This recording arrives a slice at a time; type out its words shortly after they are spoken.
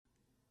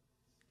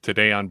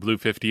Today on Blue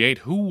 58,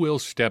 who will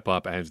step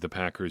up as the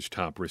Packers'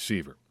 top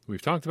receiver? We've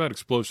talked about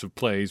explosive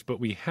plays, but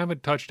we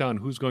haven't touched on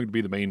who's going to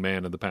be the main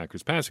man in the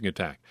Packers' passing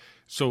attack.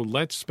 So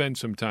let's spend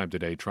some time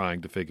today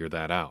trying to figure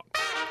that out.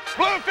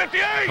 Blue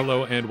 58!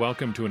 Hello and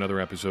welcome to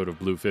another episode of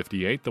Blue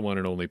 58, the one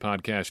and only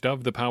podcast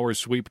of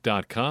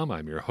thepowersweep.com.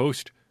 I'm your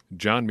host,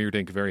 John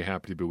Meerdink. Very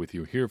happy to be with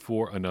you here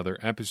for another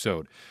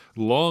episode.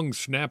 Long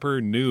snapper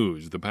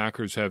news. The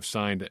Packers have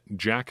signed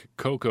Jack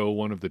Coco,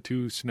 one of the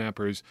two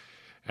snappers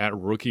at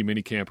rookie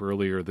minicamp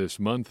earlier this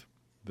month.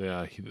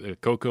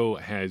 Coco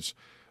has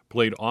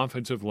played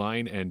offensive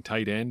line and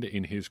tight end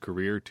in his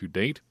career to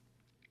date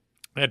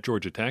at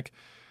Georgia Tech.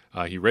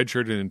 He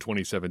redshirted in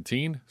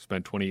 2017,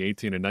 spent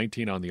 2018 and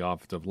 19 on the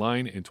offensive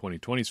line. In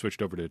 2020,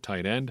 switched over to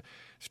tight end,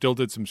 still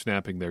did some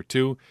snapping there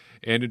too.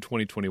 And in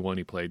 2021,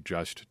 he played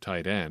just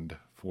tight end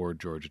for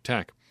Georgia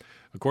Tech.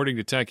 According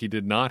to Tech, he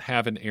did not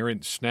have an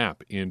errant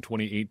snap in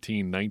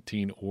 2018,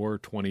 19, or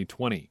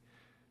 2020.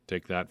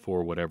 Take that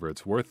for whatever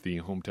it's worth. The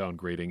hometown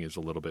grading is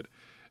a little bit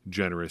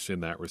generous in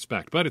that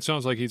respect. But it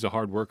sounds like he's a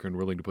hard worker and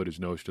willing to put his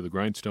nose to the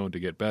grindstone to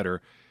get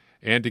better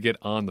and to get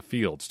on the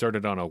field.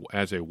 Started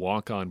as a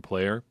walk-on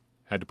player,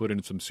 had to put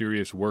in some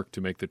serious work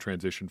to make the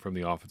transition from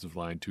the offensive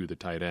line to the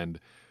tight end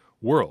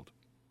world.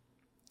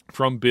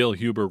 From Bill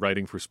Huber,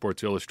 writing for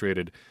Sports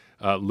Illustrated,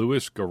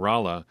 Louis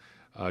Garala,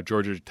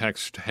 Georgia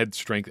Tech's head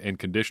strength and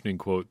conditioning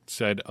quote,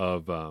 said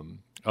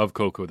of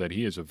Coco that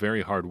he is a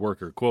very hard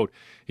worker. Quote,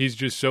 he's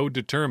just so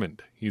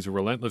determined. He's a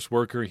relentless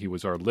worker. He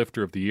was our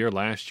lifter of the year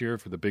last year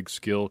for the big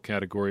skill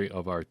category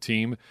of our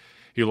team.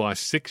 He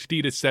lost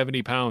 60 to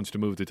 70 pounds to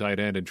move to tight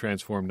end and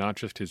transform not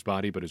just his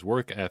body but his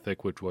work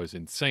ethic, which was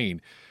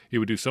insane. He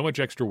would do so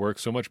much extra work,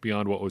 so much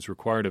beyond what was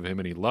required of him,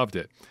 and he loved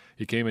it.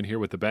 He came in here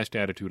with the best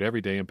attitude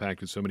every day,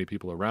 impacted so many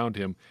people around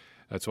him.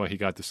 That's why he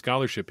got the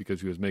scholarship,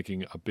 because he was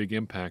making a big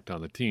impact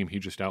on the team. He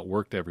just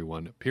outworked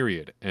everyone,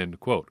 period.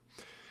 End quote.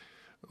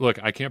 Look,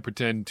 I can't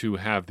pretend to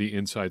have the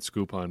inside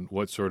scoop on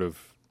what sort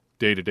of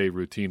day-to-day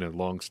routine a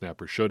long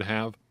snapper should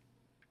have,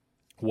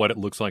 what it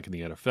looks like in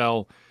the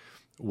NFL,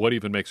 what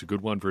even makes a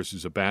good one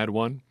versus a bad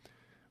one.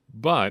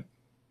 But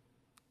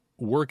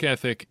work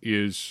ethic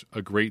is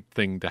a great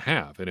thing to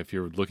have. And if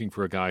you're looking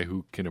for a guy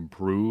who can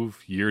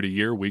improve year to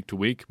year, week to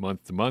week,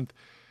 month to month,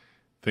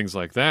 things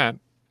like that,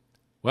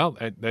 well,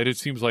 that it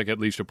seems like at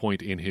least a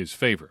point in his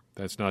favor.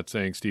 That's not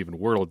saying Stephen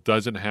Wirtle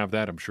doesn't have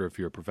that. I'm sure if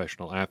you're a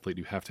professional athlete,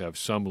 you have to have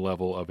some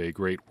level of a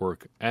great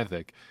work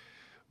ethic.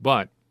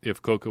 But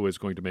if Coco is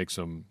going to make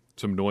some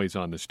noise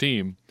on this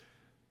team,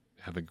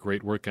 having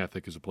great work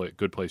ethic is a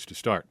good place to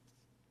start.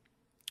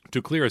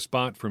 To clear a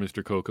spot for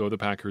Mr. Coco, the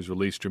Packers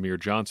released Jameer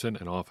Johnson,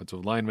 an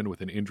offensive lineman with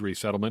an injury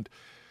settlement.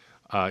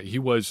 He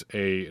was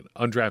an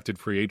undrafted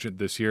free agent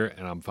this year,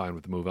 and I'm fine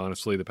with the move.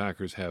 Honestly, the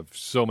Packers have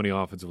so many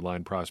offensive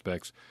line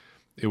prospects.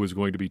 It was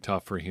going to be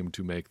tough for him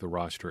to make the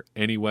roster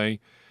anyway.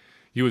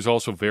 He was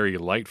also very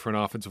light for an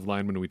offensive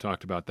lineman. We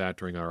talked about that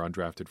during our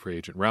undrafted free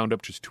agent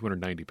roundup, just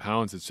 290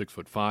 pounds at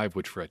 6'5",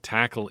 which for a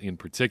tackle in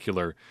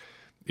particular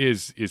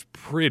is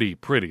pretty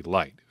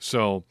light.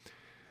 So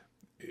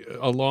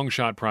a long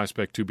shot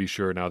prospect to be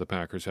sure. Now the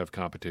Packers have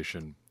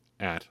competition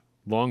at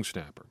long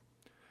snapper.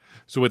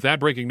 So with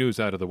that breaking news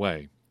out of the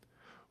way,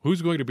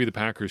 who's going to be the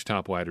Packers'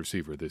 top wide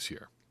receiver this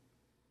year?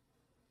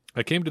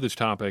 I came to this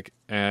topic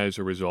as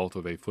a result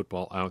of a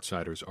Football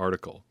Outsiders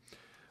article,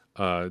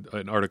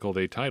 an article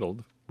they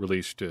titled,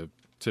 released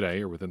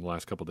today or within the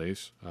last couple of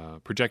days,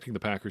 projecting the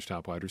Packers'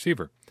 top wide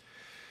receiver.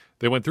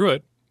 They went through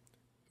it.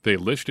 They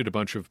listed a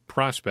bunch of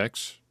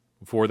prospects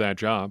for that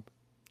job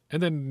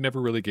and then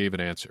never really gave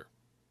an answer.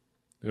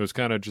 It was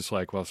kind of just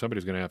like, well,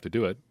 somebody's going to have to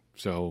do it,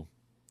 so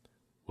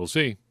we'll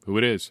see who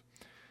it is.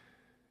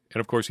 And,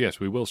 of course,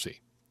 yes, we will see,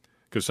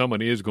 because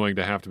someone is going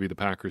to have to be the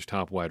Packers'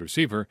 top wide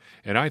receiver,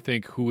 and I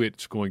think who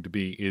it's going to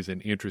be is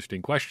an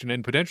interesting question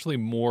and potentially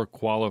more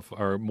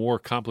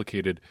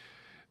complicated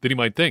than you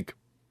might think.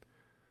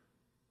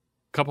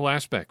 Couple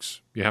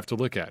aspects you have to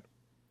look at.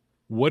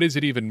 What does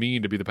it even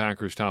mean to be the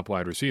Packers' top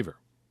wide receiver?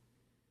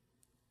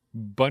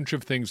 Bunch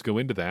of things go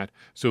into that,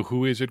 so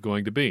who is it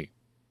going to be?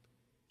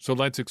 So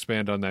let's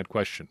expand on that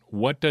question.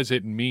 What does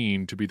it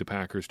mean to be the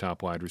Packers'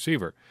 top wide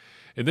receiver?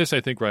 And this,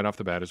 I think, right off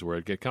the bat is where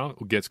it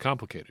gets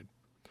complicated.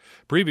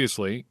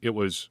 Previously, it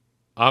was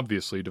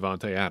obviously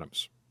Davante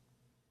Adams.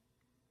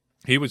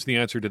 He was the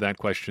answer to that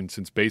question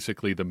since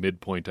basically the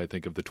midpoint, I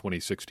think, of the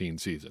 2016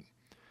 season.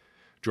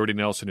 Jordy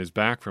Nelson is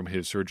back from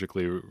his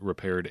surgically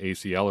repaired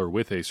ACL, or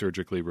with a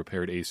surgically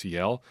repaired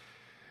ACL.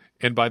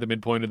 And by the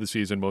midpoint of the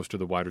season, most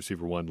of the wide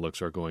receiver one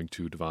looks are going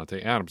to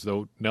Davante Adams,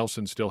 though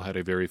Nelson still had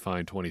a very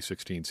fine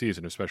 2016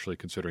 season, especially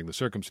considering the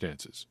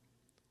circumstances.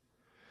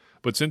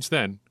 But since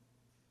then,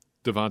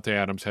 Davante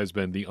Adams has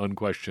been the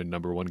unquestioned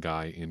number one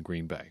guy in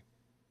Green Bay.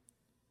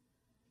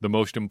 The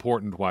most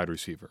important wide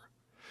receiver,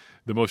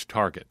 the most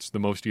targets, the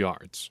most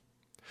yards.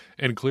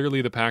 And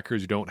clearly the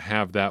Packers don't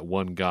have that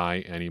one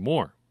guy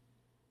anymore.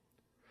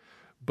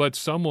 But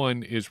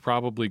someone is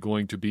probably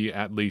going to be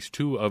at least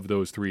two of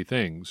those three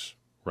things,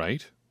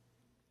 right?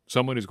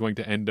 Someone is going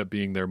to end up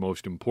being their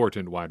most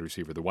important wide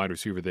receiver, the wide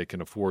receiver they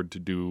can afford to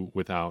do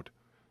without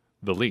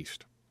the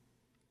least.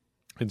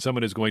 And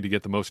someone is going to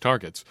get the most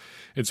targets.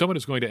 And someone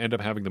is going to end up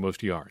having the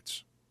most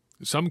yards.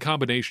 Some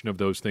combination of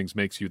those things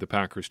makes you the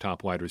Packers'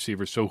 top wide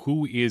receiver. So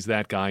who is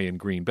that guy in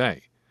Green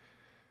Bay?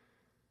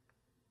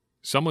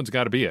 Someone's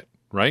got to be it,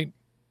 right?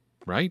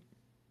 Right?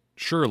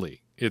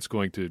 Surely it's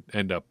going to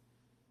end up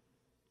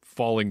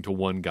falling to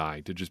one guy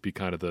to just be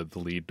kind of the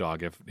lead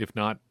dog, if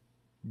not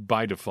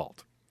by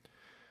default.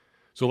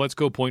 So let's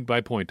go point by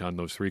point on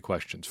those three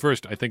questions.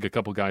 First, I think a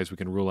couple guys we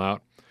can rule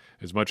out.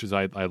 As much as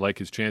I like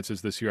his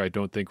chances this year, I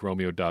don't think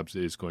Romeo Doubs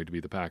is going to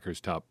be the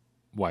Packers' top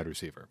wide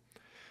receiver.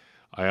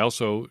 I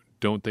also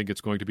don't think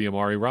it's going to be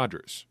Amari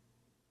Rodgers.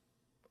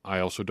 I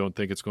also don't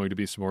think it's going to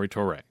be Samori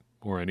Toure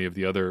or any of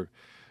the other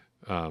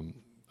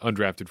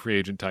undrafted free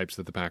agent types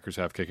that the Packers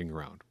have kicking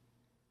around.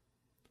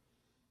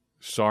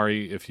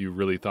 Sorry if you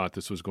really thought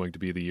this was going to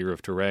be the year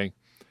of Toure.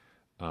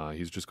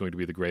 He's just going to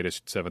be the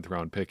greatest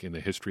seventh-round pick in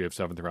the history of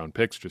seventh-round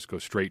picks. Just go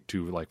straight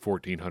to like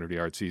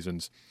 1,400-yard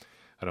seasons.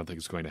 I don't think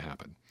it's going to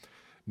happen.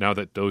 Now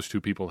that those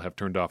two people have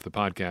turned off the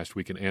podcast,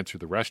 we can answer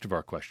the rest of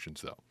our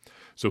questions, though.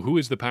 So who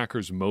is the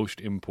Packers' most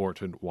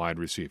important wide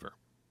receiver?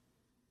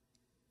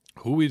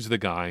 Who is the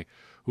guy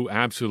who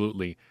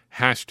absolutely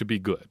has to be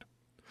good?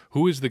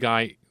 Who is the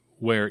guy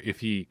where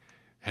if he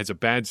has a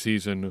bad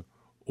season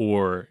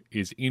or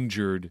is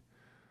injured,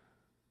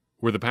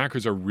 where the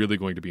Packers are really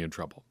going to be in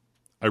trouble?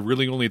 I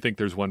really only think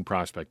there's one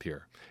prospect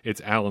here.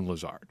 It's Allen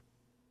Lazard.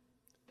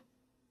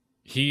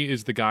 He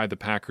is the guy the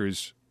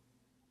Packers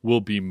will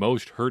be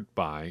most hurt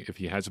by if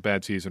he has a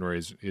bad season or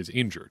is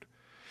injured.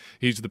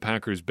 He's the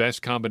Packers'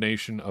 best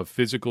combination of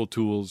physical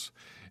tools,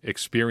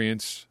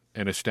 experience,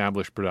 and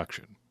established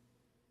production.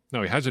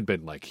 Now, he hasn't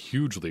been like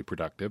hugely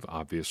productive,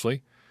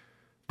 obviously,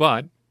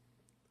 but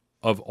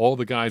of all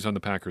the guys on the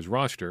Packers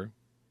roster,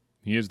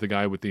 he is the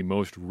guy with the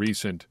most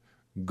recent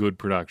good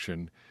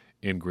production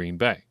in Green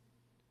Bay.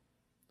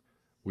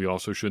 We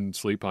also shouldn't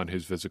sleep on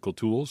his physical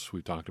tools.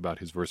 We've talked about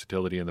his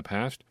versatility in the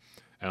past.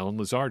 Allen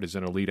Lazard is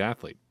an elite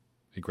athlete,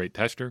 a great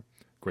tester,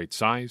 great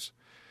size.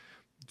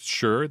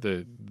 Sure,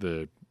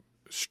 the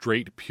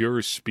straight,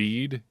 pure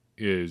speed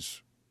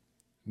is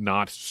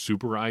not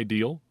super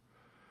ideal,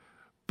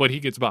 but he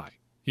gets by.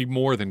 He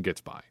more than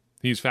gets by.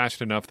 He's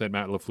fast enough that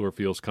Matt LaFleur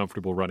feels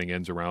comfortable running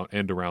end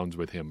arounds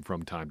with him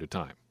from time to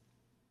time.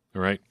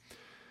 All right?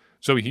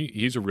 So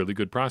he's a really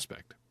good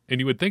prospect. And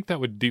you would think that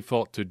would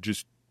default to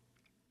just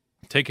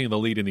taking the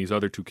lead in these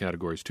other two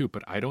categories too,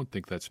 but I don't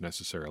think that's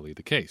necessarily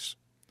the case.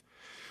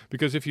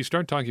 Because if you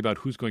start talking about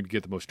who's going to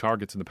get the most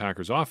targets in the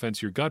Packers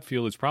offense, your gut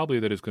feel is probably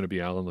that it's going to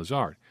be Allen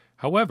Lazard.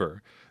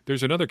 However,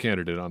 there's another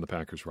candidate on the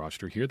Packers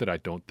roster here that I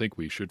don't think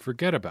we should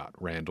forget about,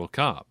 Randall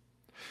Cobb.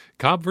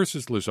 Cobb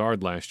versus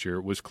Lazard last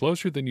year was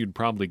closer than you'd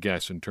probably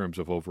guess in terms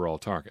of overall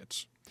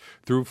targets.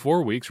 Through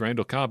 4 weeks,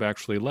 Randall Cobb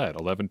actually led,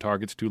 11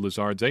 targets to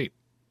Lazard's 8.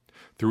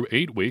 Through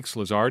 8 weeks,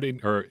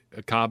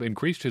 Cobb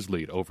increased his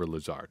lead over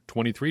Lazard,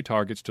 23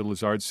 targets to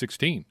Lazard's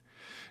 16.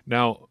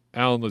 Now,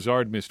 Allen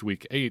Lazard missed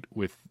week 8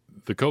 with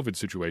the COVID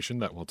situation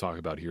that we'll talk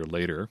about here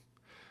later.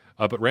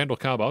 But Randall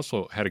Cobb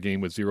also had a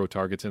game with 0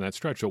 targets in that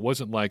stretch. So it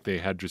wasn't like they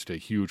had just a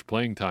huge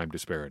playing time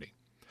disparity.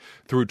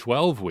 Through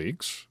 12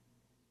 weeks,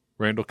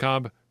 Randall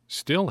Cobb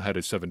still had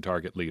a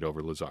 7-target lead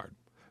over Lazard,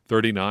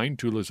 39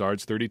 to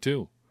Lazard's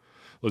 32.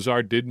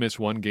 Lazard did miss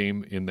one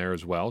game in there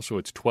as well, so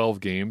it's 12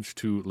 games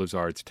to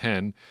Lazard's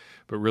 10,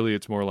 but really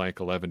it's more like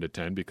 11 to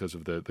 10 because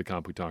of the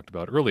comp we talked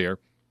about earlier.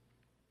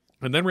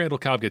 And then Randall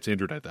Cobb gets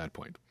injured at that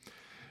point.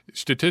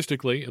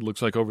 Statistically, it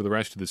looks like over the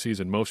rest of the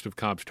season, most of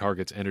Cobb's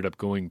targets ended up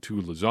going to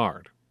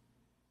Lazard.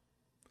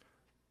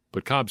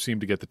 But Cobb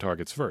seemed to get the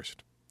targets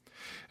first.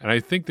 And I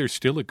think there's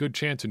still a good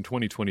chance in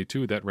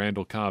 2022 that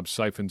Randall Cobb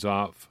siphons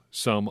off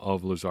some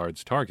of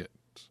Lazard's targets.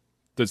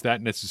 Does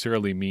that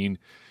necessarily mean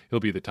he'll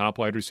be the top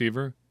wide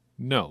receiver?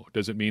 No.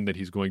 Does it mean that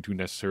he's going to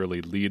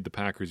necessarily lead the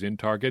Packers in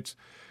targets?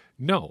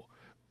 No.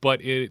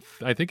 But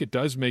I think it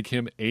does make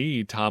him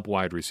a top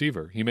wide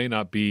receiver. He may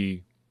not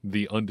be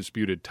the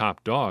undisputed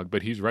top dog,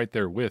 but he's right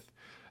there with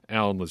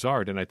Allen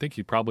Lazard, and I think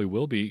he probably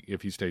will be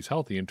if he stays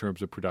healthy in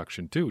terms of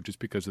production too, just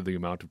because of the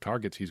amount of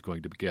targets he's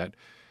going to get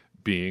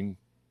being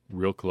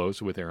real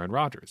close with Aaron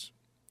Rodgers.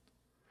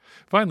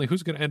 Finally,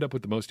 who's going to end up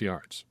with the most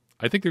yards?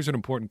 I think there's an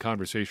important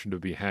conversation to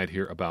be had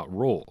here about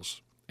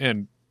roles.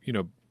 And,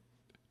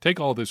 take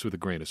all this with a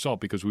grain of salt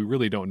because we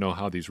really don't know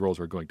how these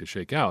roles are going to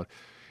shake out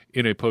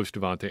in a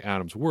post-Davante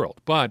Adams world.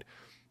 But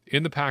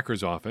in the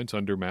Packers offense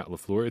under Matt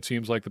LaFleur, it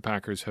seems like the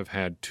Packers have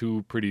had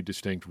 2 pretty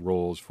distinct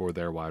roles for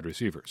their wide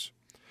receivers.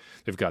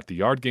 They've got the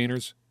yard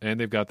gainers and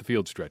they've got the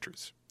field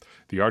stretchers.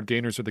 The yard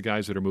gainers are the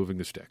guys that are moving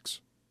the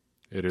sticks.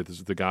 It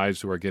is the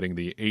guys who are getting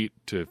the 8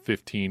 to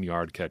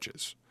 15-yard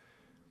catches.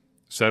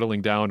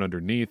 Settling down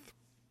underneath,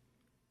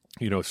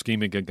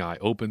 scheming a guy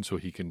open so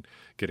he can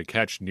get a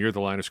catch near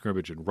the line of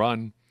scrimmage and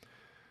run.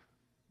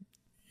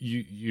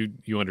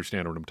 You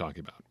understand what I'm talking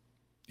about.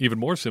 Even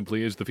more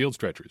simply is the field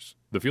stretchers.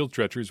 The field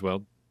stretchers,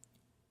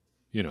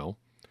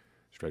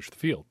 stretch of the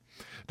field.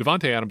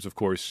 Davante Adams, of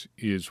course,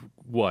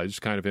 was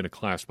kind of in a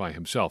class by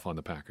himself on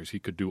the Packers. He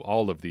could do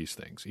all of these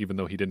things. Even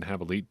though he didn't have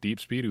elite deep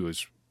speed, he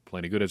was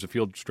plenty good as a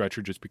field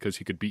stretcher just because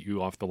he could beat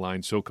you off the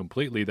line so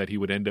completely that he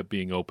would end up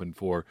being open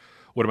for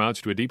what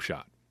amounts to a deep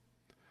shot.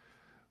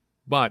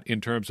 But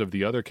in terms of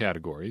the other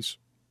categories,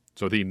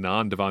 so the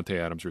non-Davante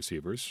Adams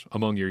receivers,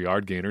 among your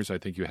yard gainers, I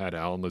think you had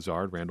Allen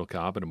Lazard, Randall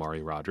Cobb, and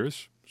Amari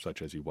Rodgers,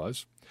 such as he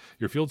was.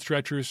 Your field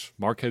stretchers,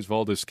 Marquez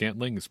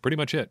Valdes-Scantling is pretty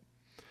much it.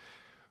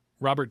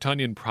 Robert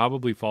Tonyan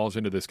probably falls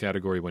into this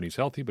category when he's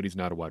healthy, but he's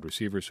not a wide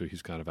receiver, so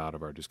he's kind of out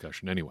of our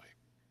discussion anyway.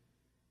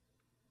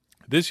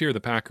 This year,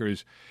 the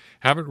Packers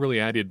haven't really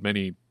added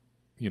many,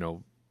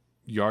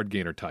 yard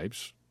gainer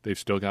types. They've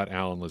still got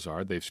Allen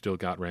Lazard. They've still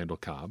got Randall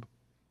Cobb.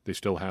 They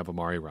still have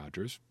Amari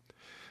Rodgers.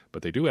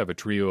 But they do have a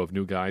trio of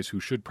new guys who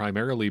should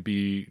primarily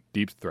be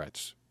deep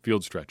threats,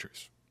 field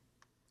stretchers.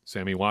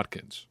 Sammy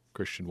Watkins,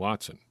 Christian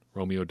Watson,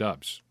 Romeo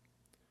Doubs.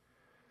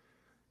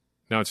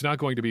 Now, it's not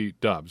going to be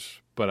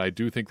Doubs, but I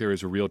do think there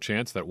is a real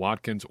chance that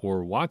Watkins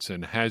or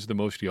Watson has the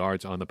most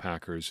yards on the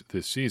Packers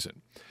this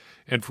season.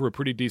 And for a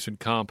pretty decent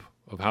comp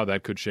of how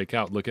that could shake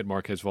out, look at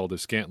Marquez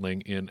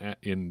Valdes-Scantling in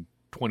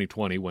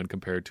 2020 when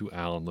compared to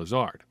Allen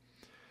Lazard.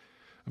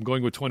 I'm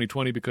going with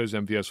 2020 because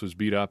MVS was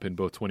beat up in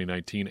both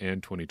 2019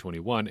 and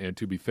 2021, and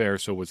to be fair,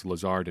 so was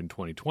Lazard in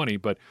 2020,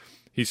 but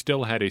he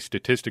still had a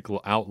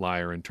statistical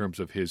outlier in terms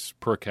of his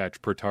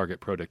per-catch, per-target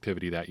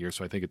productivity that year,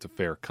 so I think it's a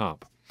fair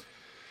comp.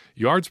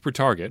 Yards per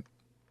target,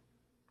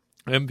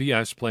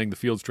 MVS playing the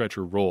field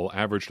stretcher role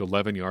averaged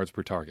 11 yards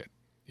per target.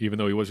 Even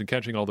though he wasn't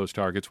catching all those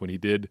targets, when he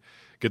did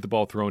get the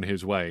ball thrown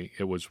his way,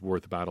 it was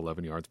worth about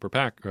 11 yards per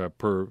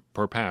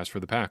pass for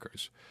the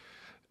Packers.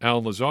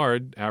 Allen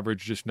Lazard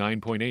averaged just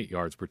 9.8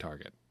 yards per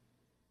target.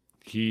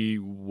 He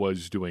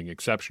was doing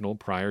exceptional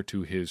prior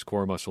to his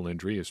core muscle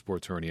injury, his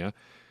sports hernia.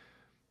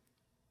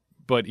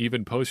 But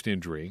even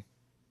post-injury,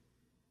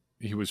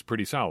 he was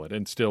pretty solid.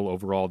 And still,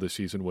 overall, this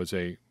season was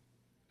an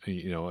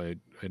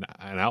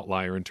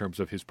outlier in terms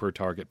of his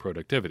per-target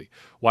productivity.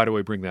 Why do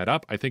I bring that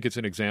up? I think it's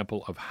an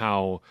example of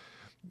how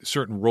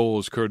certain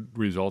roles could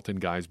result in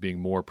guys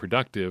being more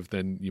productive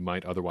than you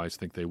might otherwise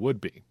think they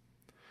would be.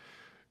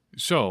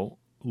 So,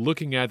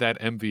 looking at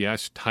that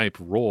MVS-type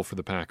role for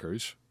the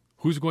Packers,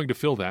 who's going to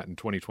fill that in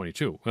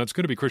 2022? Well, it's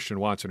going to be Christian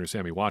Watson or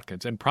Sammy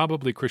Watkins, and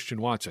probably Christian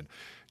Watson.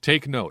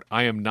 Take note,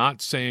 I am not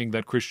saying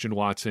that Christian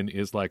Watson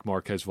is like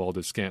Marquez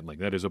Valdes-Scantling.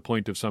 That is a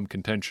point of some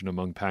contention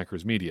among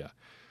Packers media.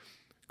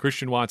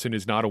 Christian Watson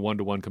is not a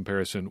one-to-one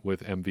comparison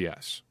with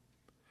MVS.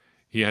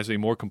 He has a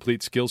more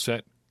complete skill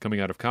set coming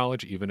out of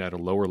college, even at a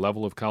lower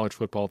level of college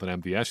football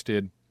than MVS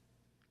did.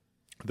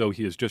 Though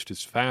he is just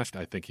as fast,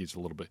 I think he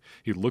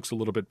looks a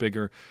little bit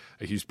bigger.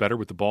 He's better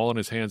with the ball in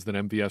his hands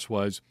than MVS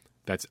was.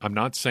 I'm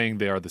not saying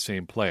they are the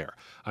same player.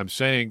 I'm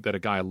saying that a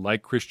guy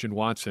like Christian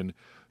Watson,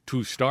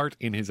 to start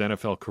in his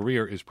NFL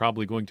career, is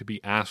probably going to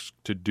be asked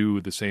to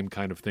do the same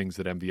kind of things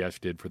that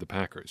MVS did for the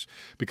Packers,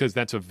 because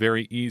that's a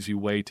very easy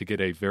way to get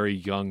a very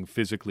young,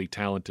 physically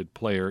talented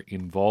player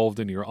involved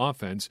in your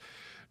offense.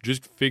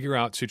 Just figure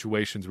out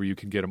situations where you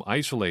can get him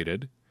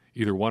isolated,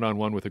 either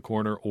one-on-one with a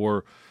corner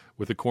or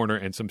with a corner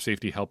and some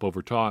safety help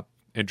over top,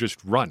 and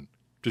just run.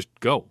 Just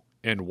go.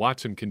 And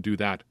Watson can do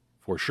that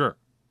for sure.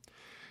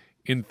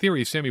 In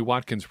theory, Sammy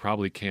Watkins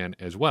probably can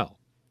as well.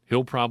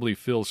 He'll probably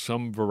fill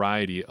some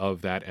variety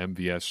of that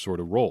MVS sort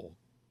of role.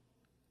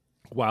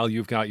 While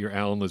you've got your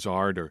Allen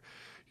Lazard or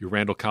your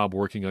Randall Cobb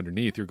working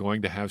underneath, you're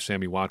going to have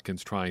Sammy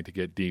Watkins trying to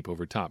get deep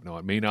over top. Now,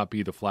 it may not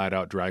be the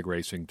flat-out drag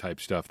racing type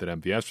stuff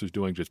that MVS was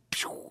doing, just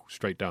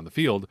straight down the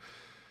field,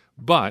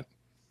 but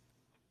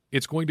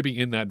it's going to be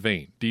in that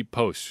vein, deep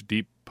post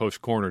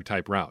corner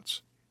type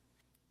routes.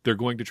 They're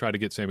going to try to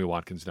get Sammy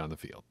Watkins down the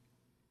field.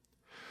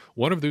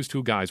 One of those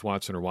two guys,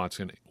 Watson or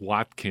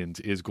Watkins,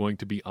 is going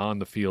to be on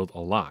the field a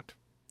lot.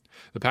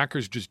 The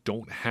Packers just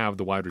don't have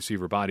the wide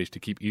receiver bodies to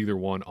keep either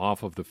one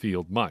off of the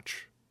field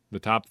much. The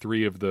top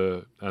three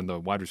on the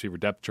wide receiver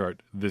depth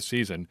chart this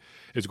season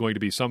is going to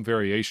be some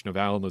variation of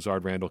Allen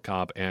Lazard, Randall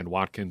Cobb, and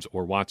Watkins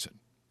or Watson.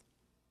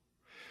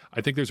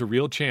 I think there's a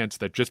real chance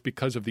that just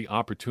because of the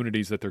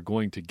opportunities that they're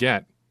going to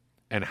get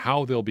and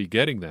how they'll be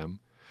getting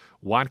them,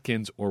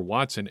 Watkins or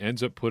Watson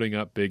ends up putting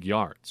up big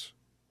yards.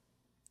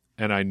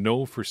 And I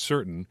know for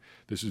certain,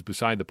 this is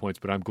beside the points,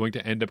 but I'm going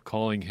to end up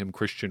calling him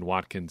Christian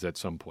Watkins at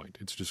some point.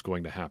 It's just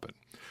going to happen.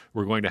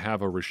 We're going to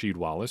have a Rasheed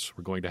Wallace.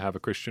 We're going to have a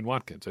Christian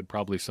Watkins and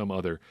probably some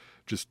other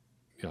just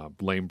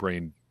lame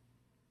brain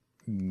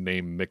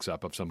name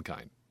mix-up of some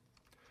kind.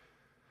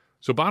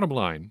 So bottom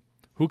line,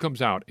 who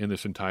comes out in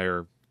this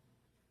entire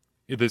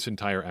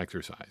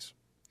exercise?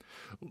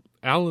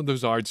 Allen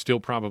Lazard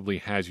still probably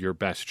has your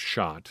best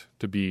shot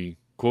to be,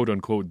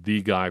 quote-unquote,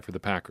 the guy for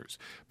the Packers.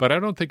 But I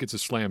don't think it's a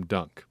slam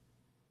dunk.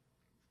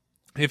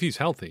 If he's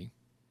healthy,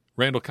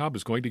 Randall Cobb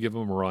is going to give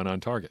him a run on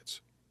targets.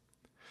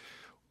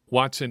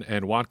 Watson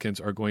and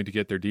Watkins are going to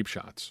get their deep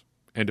shots.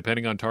 And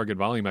depending on target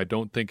volume, I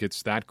don't think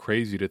it's that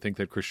crazy to think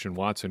that Christian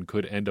Watson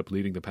could end up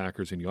leading the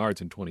Packers in yards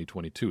in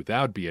 2022.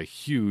 That would be a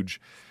huge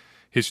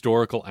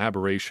historical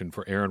aberration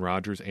for Aaron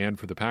Rodgers and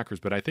for the Packers,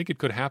 but I think it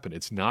could happen.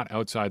 It's not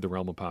outside the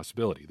realm of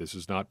possibility. This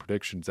is not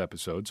predictions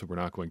episode, so we're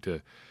not going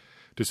to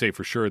say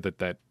for sure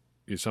that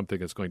is something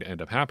that's going to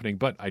end up happening,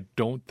 but I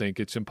don't think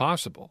it's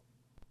impossible.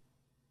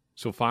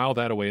 So file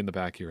that away in the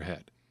back of your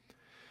head.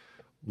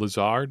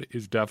 Lazard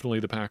is definitely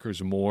the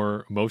Packers'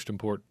 most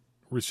important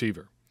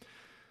receiver,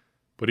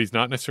 but he's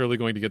not necessarily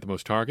going to get the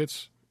most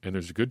targets, and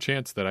there's a good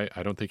chance that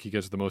I don't think he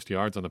gets the most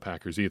yards on the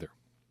Packers either.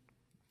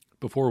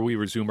 Before we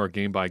resume our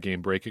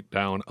game-by-game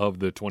breakdown of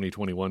the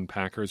 2021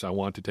 Packers, I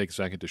want to take a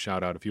second to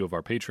shout out a few of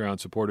our Patreon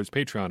supporters.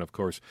 Patreon, of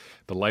course,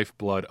 the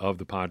lifeblood of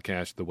the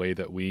podcast, the way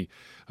that we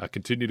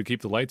continue to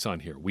keep the lights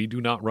on here. We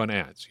do not run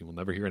ads. You will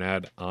never hear an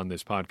ad on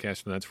this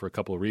podcast, and that's for a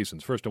couple of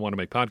reasons. First, I want to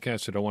make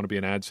podcasts. I don't want to be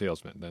an ad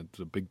salesman. That's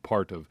a big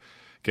part of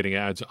getting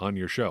ads on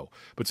your show.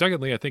 But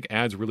secondly, I think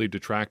ads really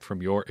detract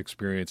from your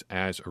experience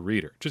as a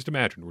reader. Just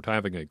imagine we're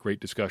having a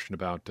great discussion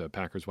about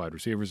Packers wide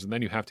receivers, and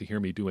then you have to hear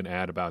me do an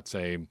ad about,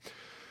 say,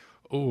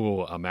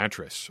 a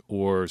mattress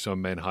or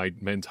some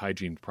men's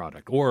hygiene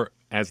product, or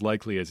as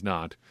likely as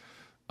not,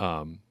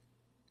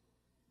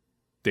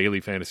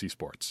 daily fantasy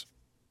sports.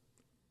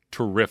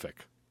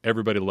 Terrific.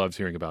 Everybody loves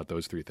hearing about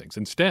those three things.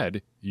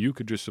 Instead, you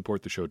could just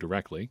support the show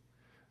directly,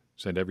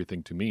 send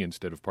everything to me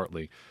instead of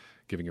partly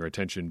giving your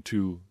attention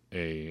to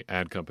a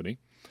ad company,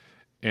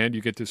 and you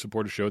get to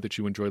support a show that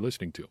you enjoy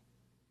listening to.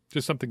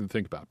 Just something to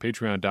think about.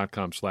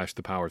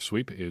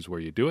 Patreon.com/thepowersweep is where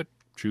you do it.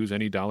 Choose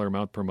any dollar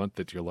amount per month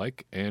that you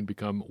like and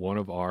become one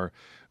of our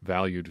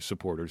valued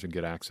supporters and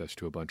get access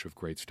to a bunch of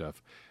great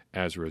stuff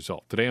as a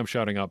result. Today I'm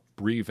shouting out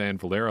Bree Van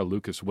Valera,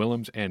 Lucas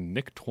Willems, and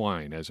Nick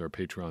Twine as our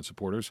Patreon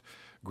supporters.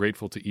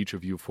 Grateful to each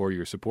of you for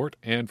your support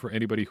and for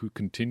anybody who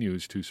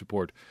continues to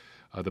support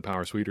the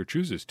Power Suite or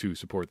chooses to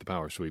support the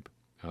Power Sweep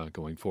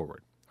going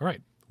forward. All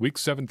right,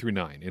 weeks 7 through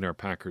 9 in our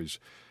Packers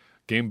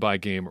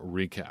game-by-game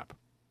recap.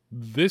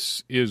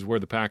 This is where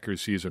the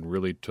Packers season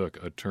really took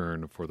a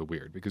turn for the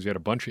weird because you had a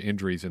bunch of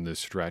injuries in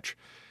this stretch.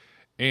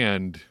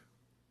 And,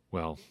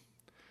 well,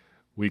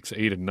 weeks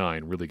 8 and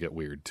 9 really get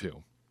weird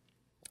too.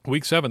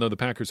 Week 7, though, the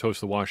Packers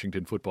host the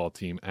Washington football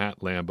team at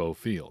Lambeau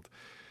Field.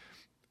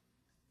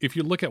 If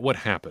you look at what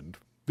happened,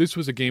 this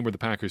was a game where the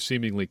Packers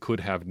seemingly could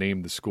have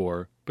named the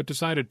score, but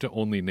decided to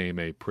only name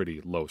a pretty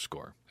low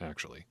score,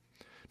 actually.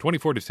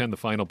 24-10 the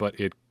final, but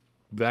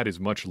that is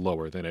much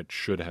lower than it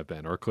should have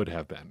been or could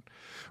have been.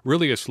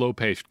 Really a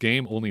slow-paced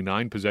game, only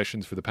 9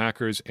 possessions for the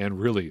Packers, and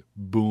really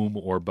boom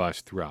or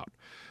bust throughout.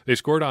 They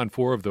scored on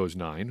 4 of those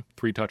 9,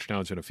 3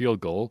 touchdowns and a field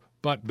goal,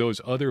 but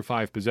those other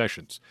 5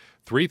 possessions,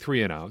 3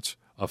 3-and-outs,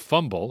 a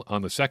fumble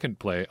on the second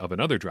play of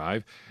another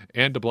drive,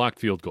 and a blocked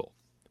field goal.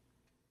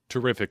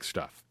 Terrific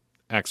stuff.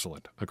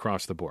 Excellent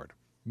across the board.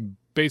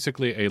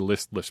 Basically a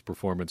listless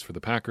performance for the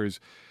Packers,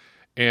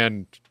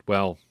 and,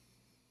 well,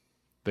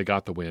 they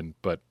got the win,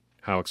 but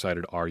how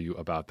excited are you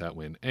about that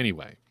win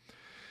anyway?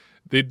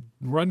 The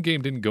run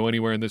game didn't go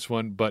anywhere in this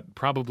one, but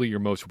probably your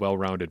most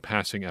well-rounded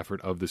passing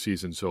effort of the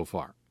season so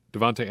far.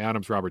 Davante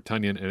Adams, Robert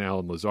Tonyan, and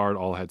Allen Lazard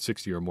all had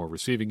 60 or more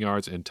receiving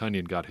yards, and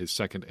Tonyan got his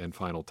second and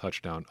final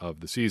touchdown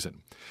of the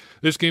season.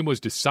 This game was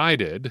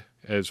decided,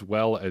 as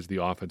well as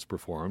the offense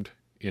performed,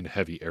 in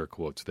heavy air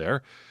quotes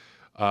there,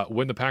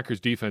 when the Packers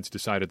defense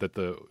decided that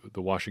the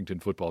Washington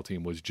football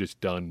team was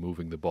just done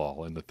moving the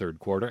ball in the third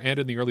quarter and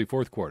in the early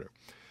fourth quarter.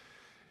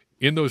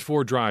 In those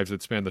 4 drives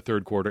that spanned the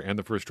third quarter and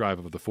the first drive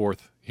of the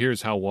fourth,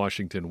 here's how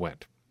Washington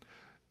went.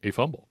 A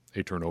fumble,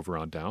 a turnover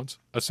on downs,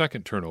 a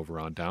second turnover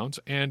on downs,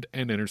 and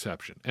an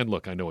interception. And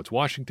look, I know it's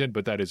Washington,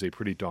 but that is a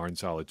pretty darn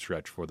solid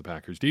stretch for the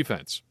Packers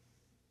defense.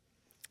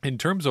 In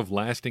terms of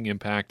lasting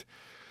impact,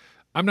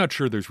 I'm not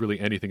sure there's really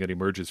anything that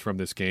emerges from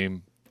this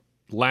game.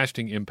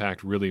 Lasting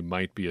impact really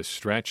might be a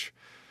stretch,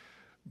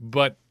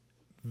 but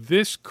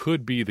this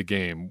could be the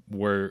game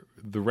where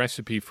the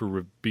recipe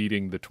for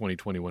beating the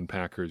 2021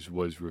 Packers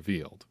was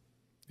revealed.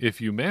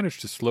 If you manage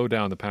to slow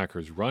down the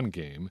Packers' run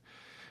game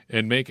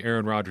and make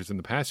Aaron Rodgers in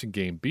the passing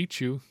game beat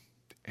you,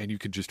 and you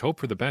could just hope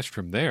for the best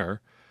from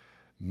there,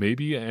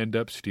 maybe you end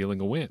up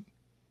stealing a win.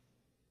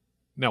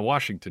 Now,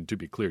 Washington, to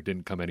be clear,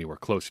 didn't come anywhere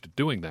close to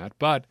doing that,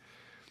 but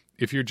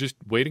if you're just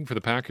waiting for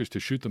the Packers to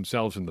shoot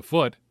themselves in the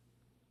foot,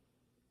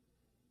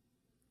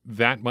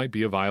 that might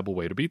be a viable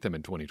way to beat them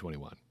in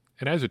 2021.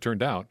 And as it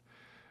turned out,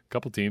 a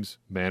couple teams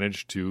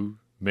managed to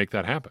make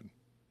that happen,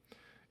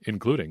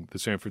 including the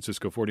San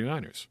Francisco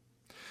 49ers.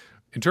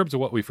 In terms of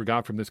what we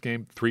forgot from this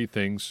game, 3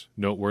 things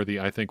noteworthy.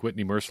 I think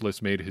Whitney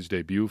Mercilus made his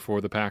debut for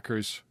the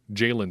Packers.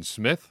 Jalen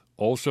Smith,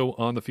 also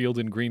on the field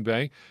in Green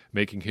Bay,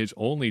 making his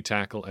only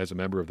tackle as a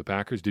member of the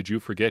Packers. Did you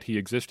forget he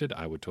existed?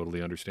 I would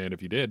totally understand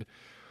if you did.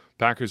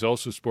 Packers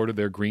also sported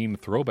their green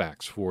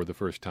throwbacks for the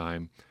first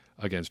time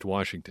against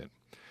Washington.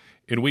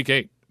 In Week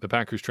 8, the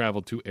Packers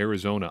traveled to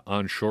Arizona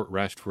on short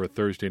rest for a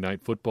Thursday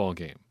night football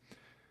game.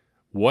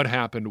 What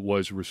happened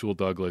was Rasul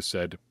Douglas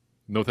said,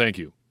 "No thank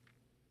you.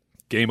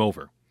 Game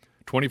over."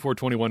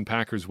 24-21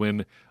 Packers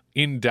win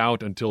in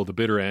doubt until the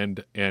bitter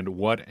end, and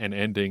what an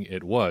ending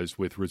it was,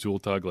 with Rasul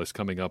Douglas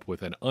coming up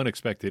with an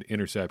unexpected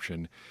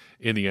interception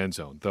in the end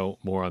zone, though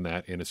more on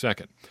that in a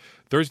second.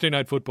 Thursday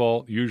night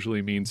football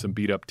usually means some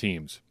beat-up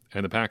teams,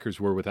 and the Packers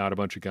were without a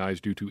bunch of guys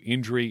due to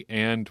injury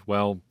and,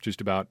 well, just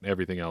about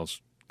everything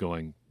else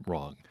going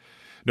wrong.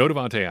 No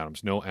Davante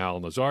Adams, no Al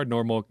Lazard,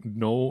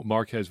 no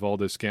Marquez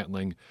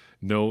Valdes-Scantling,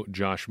 no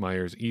Josh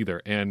Myers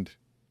either, and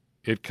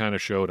it kind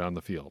of showed on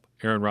the field.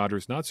 Aaron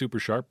Rodgers, not super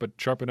sharp, but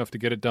sharp enough to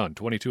get it done.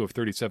 22 of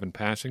 37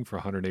 passing for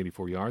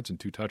 184 yards and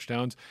 2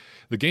 touchdowns.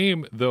 The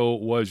game, though,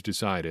 was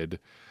decided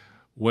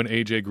when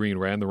A.J. Green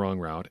ran the wrong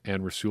route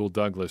and Rasul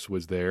Douglas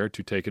was there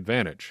to take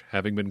advantage,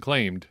 having been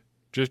claimed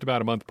just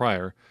about a month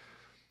prior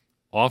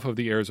off of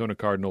the Arizona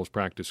Cardinals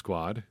practice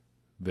squad.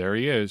 There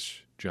he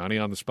is, Johnny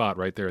on the spot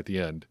right there at the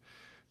end,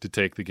 to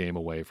take the game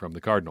away from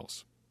the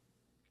Cardinals.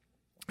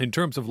 In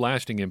terms of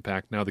lasting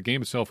impact, now the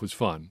game itself was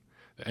fun.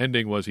 The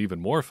ending was even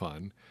more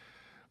fun,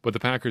 but the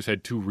Packers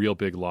had 2 real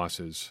big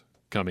losses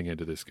coming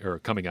out of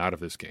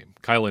this game.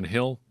 Kylan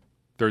Hill,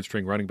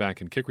 third-string running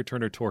back and kick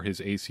returner, tore his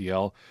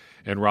ACL,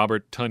 and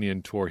Robert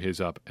Tonyan tore his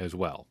up as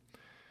well.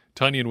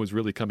 Tonyan was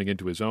really coming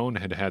into his own,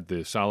 had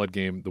the solid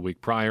game the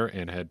week prior,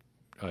 and had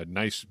a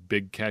nice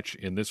big catch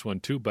in this one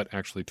too, but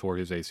actually tore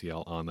his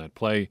ACL on that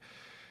play.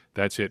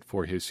 That's it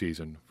for his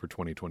season for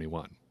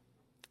 2021.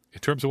 In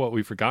terms of what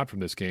we forgot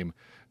from this game,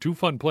 2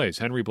 fun plays.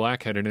 Henry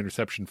Black had an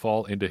interception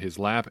fall into his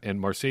lap,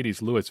 and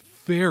Mercedes Lewis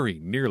very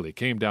nearly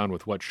came down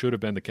with what should have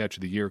been the catch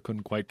of the year.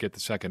 Couldn't quite get the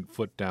second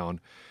foot down.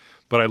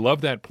 But I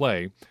love that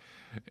play,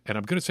 and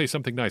I'm going to say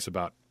something nice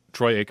about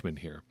Troy Aikman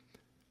here.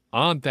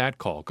 On that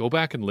call, go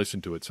back and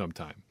listen to it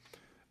sometime.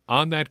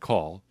 On that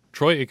call,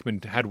 Troy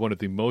Aikman had one of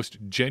the most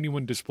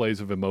genuine displays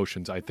of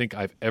emotions I think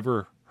I've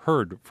ever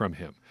heard from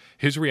him.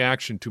 His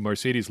reaction to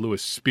Mercedes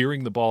Lewis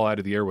spearing the ball out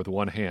of the air with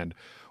one hand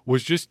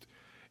was just,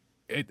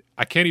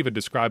 I can't even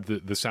describe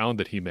the sound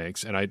that he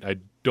makes, and I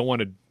don't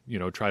want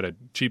to try to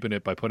cheapen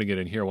it by putting it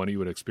in here. I want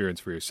you to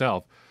experience for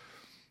yourself.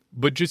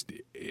 But just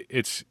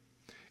it's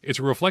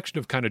a reflection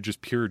of kind of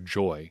just pure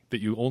joy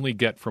that you only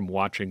get from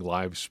watching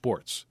live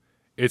sports.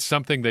 It's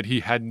something that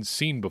he hadn't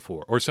seen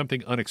before, or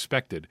something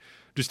unexpected,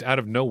 just out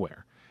of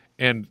nowhere.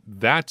 And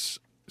that's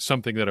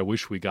something that I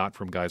wish we got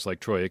from guys like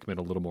Troy Aikman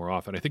a little more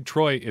often. I think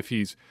Troy, if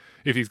he's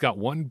got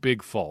one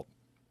big fault,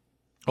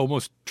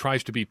 almost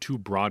tries to be too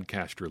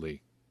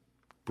broadcastery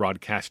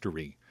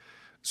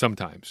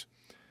sometimes.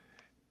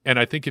 And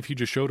I think if he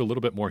just showed a little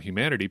bit more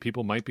humanity,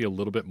 people might be a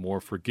little bit more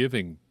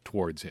forgiving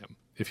towards him.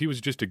 If he was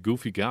just a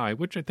goofy guy,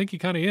 which I think he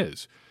kind of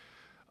is,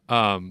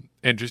 and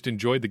just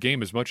enjoyed the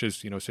game as much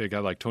as, say a guy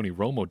like Tony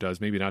Romo does,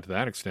 maybe not to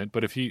that extent,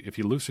 but if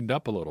he loosened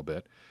up a little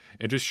bit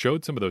and just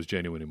showed some of those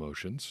genuine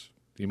emotions,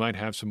 he might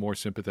have some more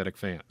sympathetic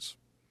fans.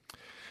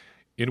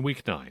 In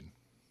Week 9,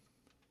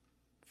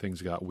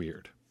 things got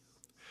weird.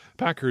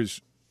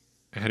 Packers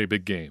had a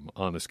big game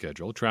on the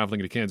schedule,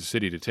 traveling to Kansas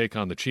City to take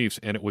on the Chiefs,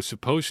 and it was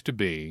supposed to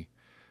be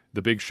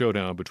the big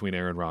showdown between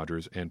Aaron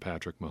Rodgers and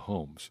Patrick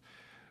Mahomes.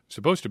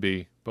 Supposed to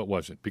be, but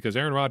wasn't, because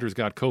Aaron Rodgers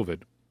got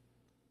COVID,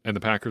 and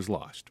the Packers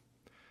lost.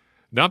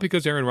 Not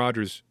because Aaron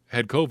Rodgers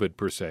had COVID,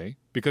 per se,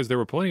 because there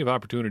were plenty of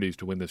opportunities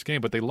to win this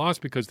game, but they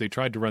lost because they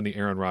tried to run the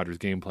Aaron Rodgers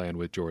game plan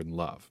with Jordan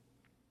Love.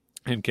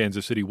 And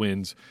Kansas City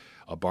wins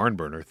a barn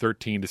burner,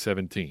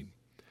 13-17.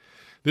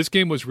 This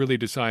game was really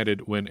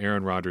decided when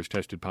Aaron Rodgers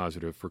tested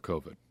positive for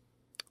COVID.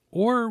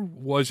 Or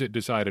was it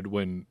decided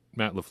when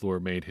Matt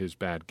LaFleur made his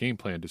bad game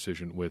plan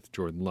decision with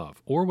Jordan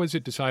Love? Or was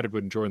it decided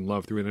when Jordan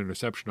Love threw an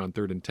interception on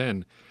 3rd and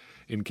 10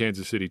 in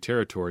Kansas City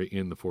territory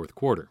in the 4th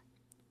quarter?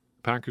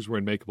 Packers were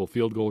in makeable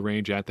field goal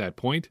range at that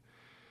point.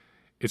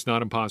 It's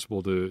not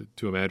impossible to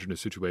imagine a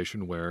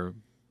situation where,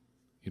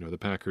 the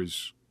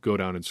Packers go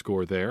down and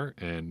score there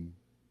and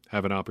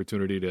have an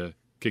opportunity to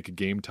kick a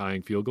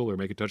game-tying field goal or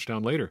make a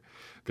touchdown later,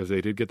 because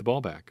they did get the ball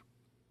back,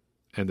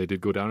 and they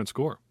did go down and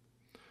score.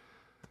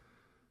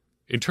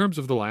 In terms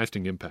of the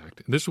lasting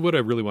impact, and this is what I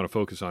really want to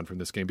focus on from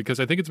this game, because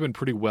I think it's been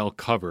pretty well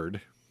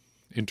covered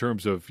in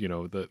terms of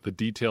the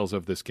details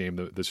of this game,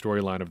 the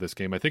storyline of this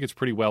game. I think it's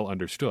pretty well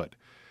understood.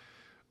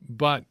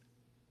 But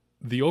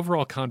the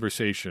overall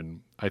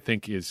conversation, I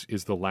think, is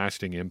the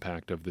lasting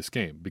impact of this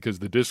game, because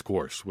the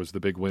discourse was the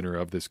big winner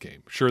of this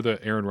game. Sure,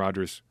 the Aaron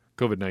Rodgers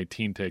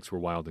COVID-19 takes were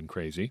wild and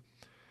crazy,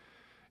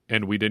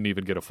 and we didn't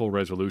even get a full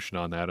resolution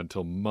on that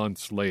until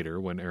months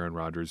later when Aaron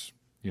Rodgers,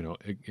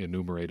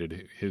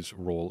 enumerated his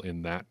role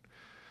in that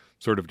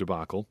sort of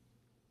debacle.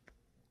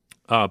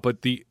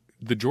 But the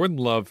Jordan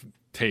Love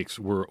takes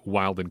were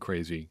wild and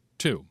crazy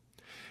too.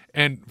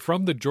 And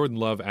from the Jordan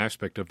Love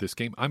aspect of this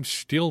game, I'm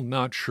still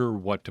not sure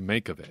what to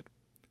make of it.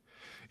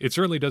 It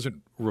certainly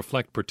doesn't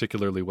reflect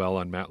particularly well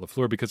on Matt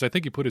LaFleur, because I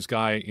think he put his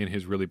guy in a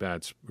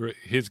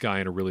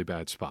really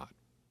bad spot.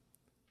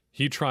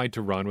 He tried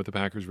to run what the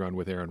Packers run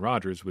with Aaron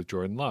Rodgers with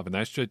Jordan Love, and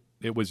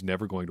it was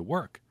never going to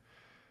work.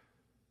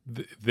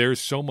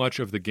 There's so much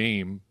of the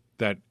game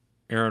that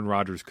Aaron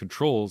Rodgers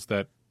controls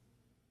that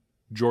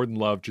Jordan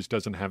Love just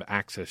doesn't have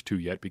access to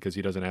yet because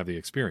he doesn't have the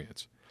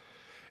experience.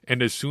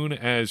 And as soon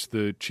as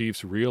the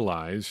Chiefs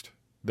realized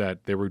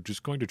that they were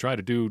just going to try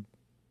to do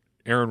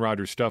Aaron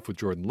Rodgers stuff with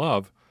Jordan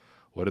Love.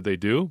 What did they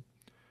do?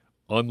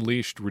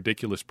 Unleashed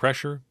ridiculous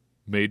pressure,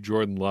 made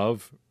Jordan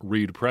Love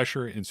read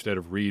pressure instead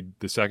of read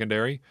the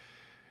secondary,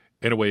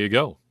 and away you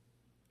go.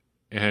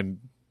 And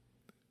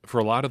for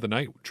a lot of the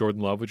night,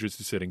 Jordan Love was just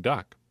a sitting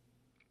duck.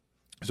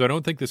 So I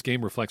don't think this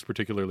game reflects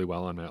particularly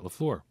well on Matt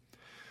LaFleur.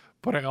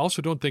 But I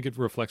also don't think it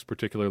reflects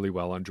particularly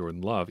well on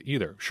Jordan Love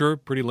either. Sure,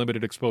 pretty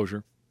limited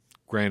exposure.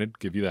 Granted,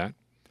 give you that.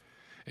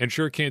 And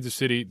sure, Kansas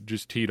City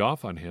just teed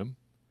off on him.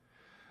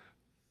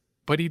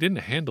 But he didn't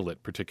handle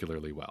it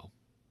particularly well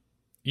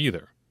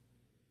either.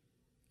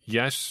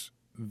 Yes,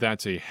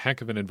 that's a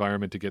heck of an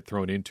environment to get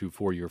thrown into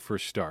for your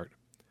first start.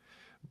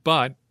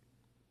 But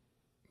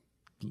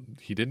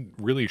he didn't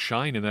really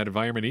shine in that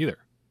environment either.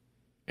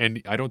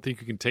 And I don't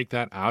think you can take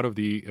that out of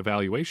the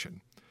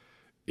evaluation.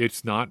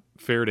 It's not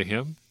fair to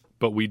him,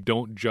 but we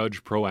don't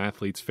judge pro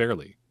athletes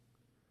fairly.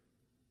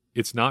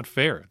 It's not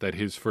fair that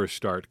his first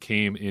start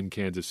came in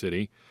Kansas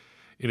City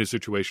in a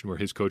situation where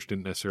his coach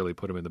didn't necessarily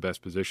put him in the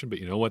best position. But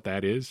you know what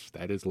that is?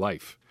 That is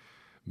life.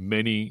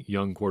 Many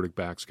young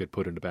quarterbacks get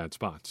put into bad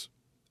spots.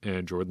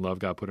 And Jordan Love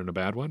got put in a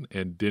bad one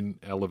and didn't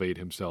elevate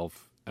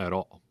himself at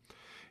all.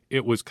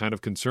 It was kind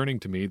of concerning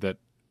to me that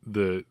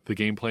the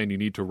game plan you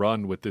need to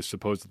run with this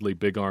supposedly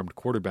big-armed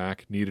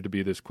quarterback needed to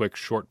be this quick,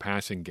 short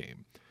passing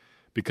game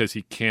because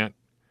he can't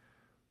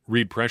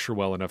read pressure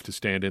well enough to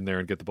stand in there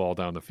and get the ball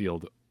down the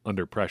field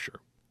under pressure.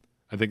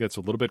 I think that's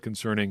a little bit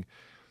concerning.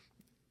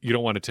 You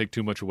don't want to take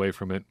too much away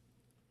from it.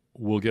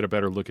 We'll get a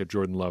better look at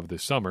Jordan Love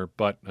this summer,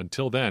 but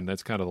until then,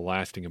 that's kind of the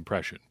lasting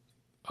impression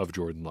of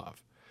Jordan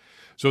Love.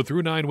 So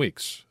through 9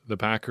 weeks, the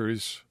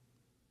Packers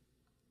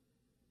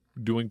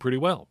doing pretty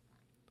well.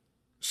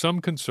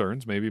 Some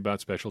concerns maybe about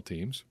special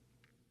teams.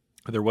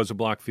 There was a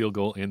blocked field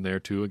goal in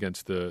there too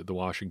against the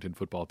Washington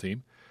football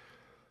team.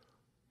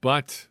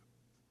 But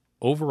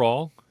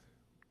overall,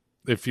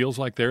 it feels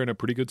like they're in a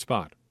pretty good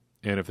spot.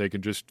 And if they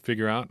can just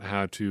figure out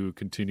how to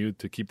continue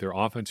to keep their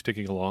offense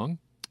ticking along,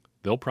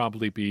 they'll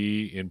probably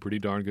be in pretty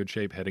darn good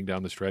shape heading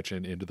down the stretch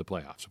and into the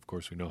playoffs. Of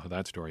course, we know how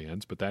that story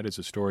ends, but that is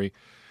a story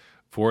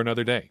for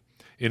another day.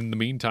 In the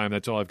meantime,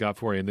 that's all I've got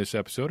for you in this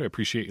episode. I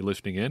appreciate you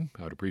listening in.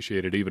 I would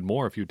appreciate it even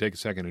more if you would take a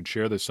second and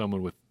share this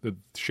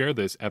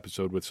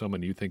episode with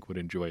someone you think would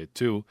enjoy it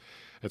too.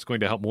 That's going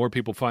to help more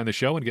people find the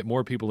show and get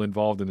more people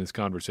involved in this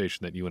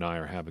conversation that you and I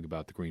are having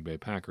about the Green Bay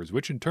Packers,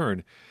 which in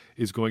turn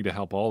is going to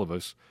help all of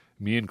us,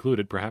 me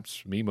included,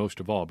 perhaps me most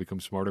of all, become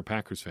smarter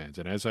Packers fans.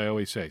 And as I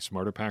always say,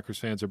 smarter Packers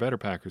fans are better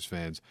Packers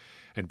fans,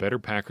 and better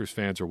Packers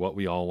fans are what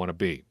we all want to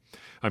be.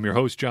 I'm your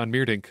host, John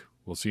Meerdink.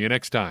 We'll see you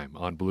next time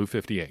on Blue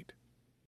 58.